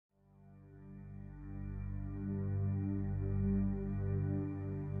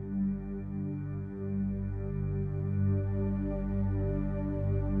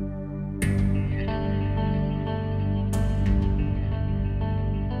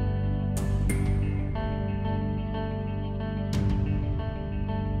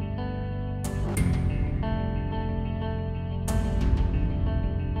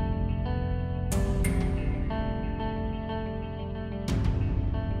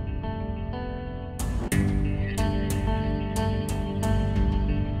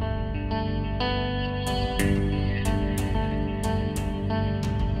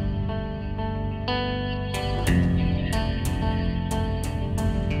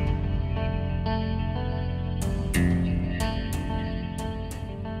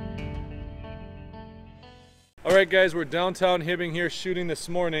All right guys, we're downtown Hibbing here shooting this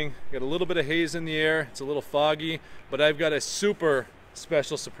morning. Got a little bit of haze in the air, it's a little foggy, but I've got a super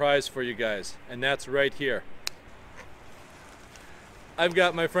special surprise for you guys, and that's right here. I've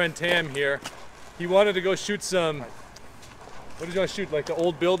got my friend Tam here. He wanted to go shoot some, what did you want to shoot? Like the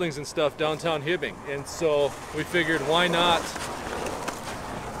old buildings and stuff downtown Hibbing. And so we figured why not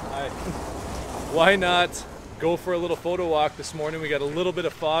go for a little photo walk this morning. We got a little bit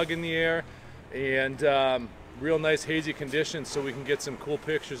of fog in the air and real nice hazy conditions so we can get some cool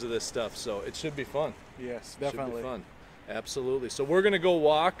pictures of this stuff. So it should be fun. Yes, definitely. Should be fun. Absolutely. So we're gonna go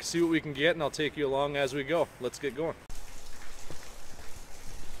walk, see what we can get, and I'll take you along as we go. Let's get going.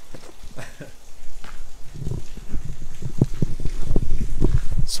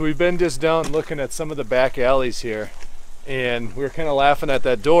 So we've been just down looking at some of the back alleys here, and we were kind of laughing at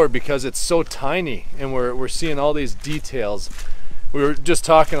that door because it's so tiny and we're seeing all these details. We were just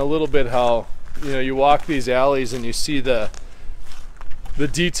talking a little bit how, you know, you walk these alleys and you see the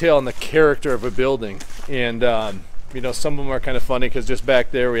detail and the character of a building. And you know, some of them are kind of funny because just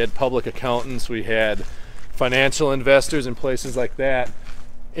back there we had public accountants, we had financial investors and places like that,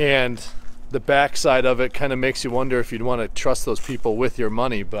 and the backside of it kind of makes you wonder if you'd want to trust those people with your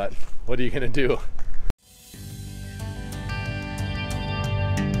money, but what are you going to do?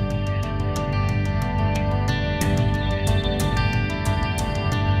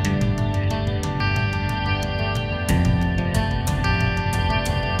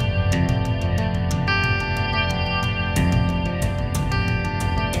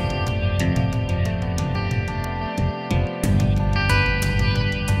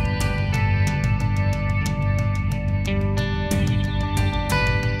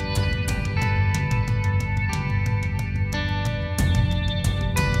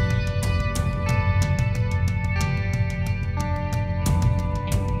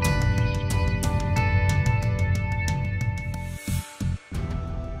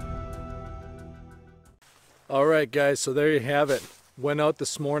 All right guys, so there you have it. Went out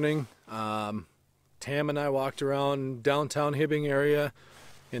this morning. Tam and I walked around downtown Hibbing area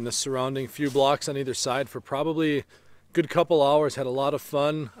in the surrounding few blocks on either side for probably a good couple hours. Had a lot of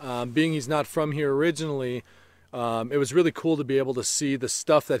fun. Being he's not from here originally, it was really cool to be able to see the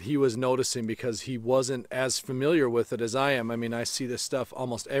stuff that he was noticing because he wasn't as familiar with it as I am. I mean, I see this stuff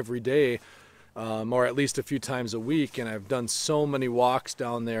almost every day, or at least a few times a week, and I've done so many walks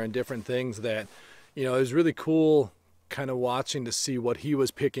down there and different things that, you know, it was really cool kind of watching to see what he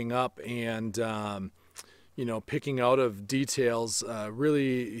was picking up and, you know, picking out of details.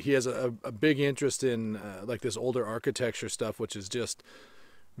 Really, he has a big interest in like this older architecture stuff, which is just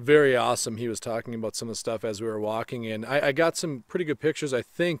very awesome. He was talking about some of the stuff as we were walking, and I got some pretty good pictures, I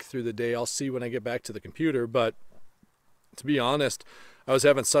think, through the day. I'll see when I get back to the computer, but to be honest, I was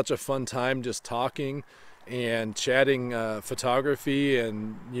having such a fun time just talking and chatting photography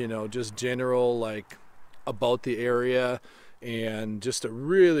and, you know, just general like about the area, and just a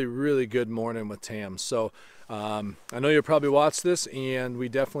really good morning with Tam. So I know you'll probably watch this, and we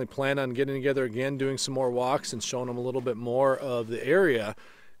definitely plan on getting together again, doing some more walks and showing them a little bit more of the area.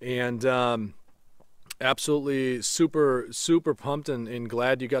 And absolutely super pumped and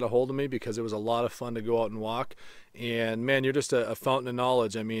glad you got a hold of me because it was a lot of fun to go out and walk. And man, you're just a fountain of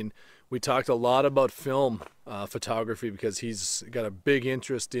knowledge. I mean, we talked a lot about film photography because he's got a big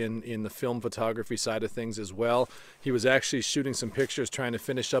interest in the film photography side of things as well. He was actually shooting some pictures, trying to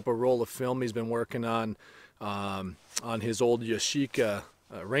finish up a roll of film he's been working on his old Yashica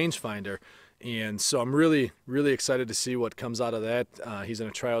rangefinder. And so I'm really excited to see what comes out of that. He's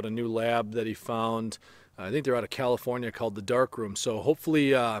going to try out a new lab that he found. I think they're out of California, called the Dark Room. So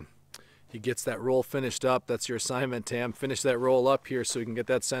hopefully he gets that roll finished up. That's your assignment, Tam. Finish that roll up here so we can get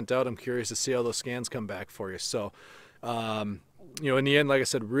that sent out. I'm curious to see how those scans come back for you. So, you know, in the end, like I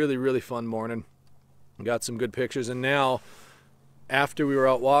said, really fun morning. Got some good pictures. And now, after we were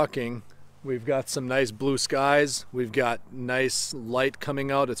out walking, we've got some nice blue skies. We've got nice light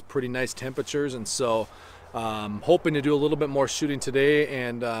coming out. It's pretty nice temperatures. And so, hoping to do a little bit more shooting today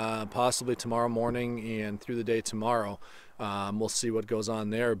and possibly tomorrow morning and through the day tomorrow. We'll see what goes on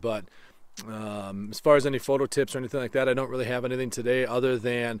there. But as far as any photo tips or anything like that, I don't really have anything today other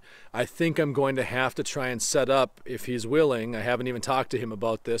than I think I'm going to have to try and set up, if he's willing. I haven't even talked to him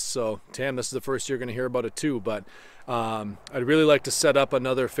about this, so Tam, this is the first you're going to hear about it too, but I'd really like to set up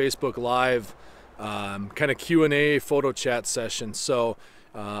another Facebook Live kind of Q&A photo chat session. So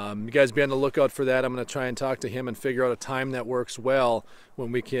you guys be on the lookout for that. I'm going to try and talk to him and figure out a time that works well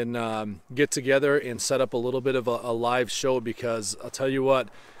when we can get together and set up a little bit of a live show, because I'll tell you what,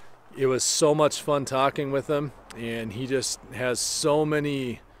 it was so much fun talking with him, and he just has so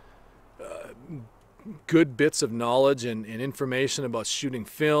many good bits of knowledge and information about shooting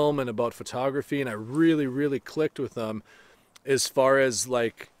film and about photography, and I really clicked with them as far as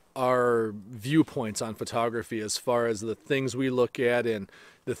like our viewpoints on photography, as far as the things we look at and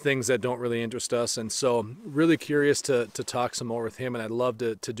the things that don't really interest us. And so really curious to talk some more with him, and I'd love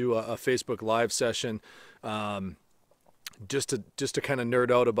to do a Facebook live session just to kind of nerd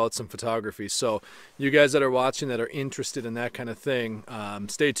out about some photography. So you guys that are watching that are interested in that kind of thing,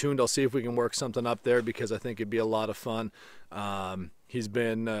 stay tuned. I'll see if we can work something up there, because I think it'd be a lot of fun. He's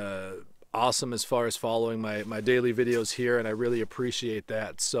been awesome as far as following my daily videos here, and I really appreciate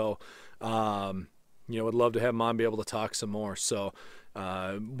that. So you know, would love to have him on, be able to talk some more. So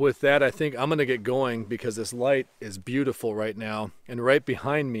with that, I think I'm gonna get going, because this light is beautiful right now, and right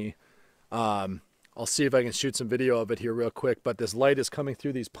behind me, I'll see if I can shoot some video of it here real quick, but this light is coming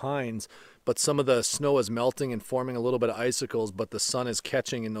through these pines, but some of the snow is melting and forming a little bit of icicles, but the sun is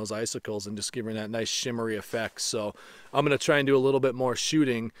catching in those icicles and just giving that nice shimmery effect. So I'm going to try and do a little bit more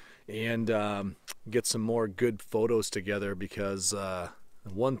shooting and get some more good photos together, because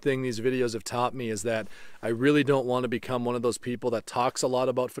one thing these videos have taught me is that I really don't want to become one of those people that talks a lot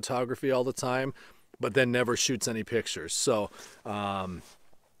about photography all the time, but then never shoots any pictures. So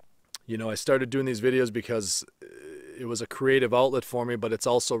you know, I started doing these videos because it was a creative outlet for me, but it's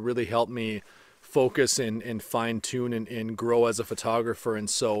also really helped me focus and fine tune and grow as a photographer. And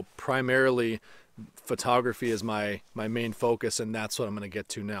so primarily photography is my main focus, and that's what I'm going to get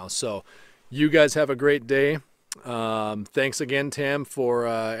to now. So you guys have a great day. Thanks again, Tam, for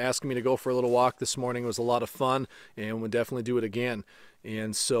asking me to go for a little walk this morning. It was a lot of fun, and we'll definitely do it again.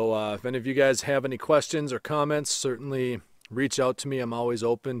 And so if any of you guys have any questions or comments, certainly reach out to me. I'm always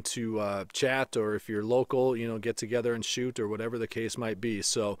open to chat, or if you're local, you know, get together and shoot, or whatever the case might be.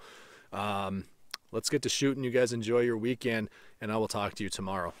 So let's get to shooting. You guys enjoy your weekend, and I will talk to you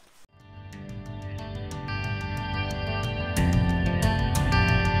tomorrow.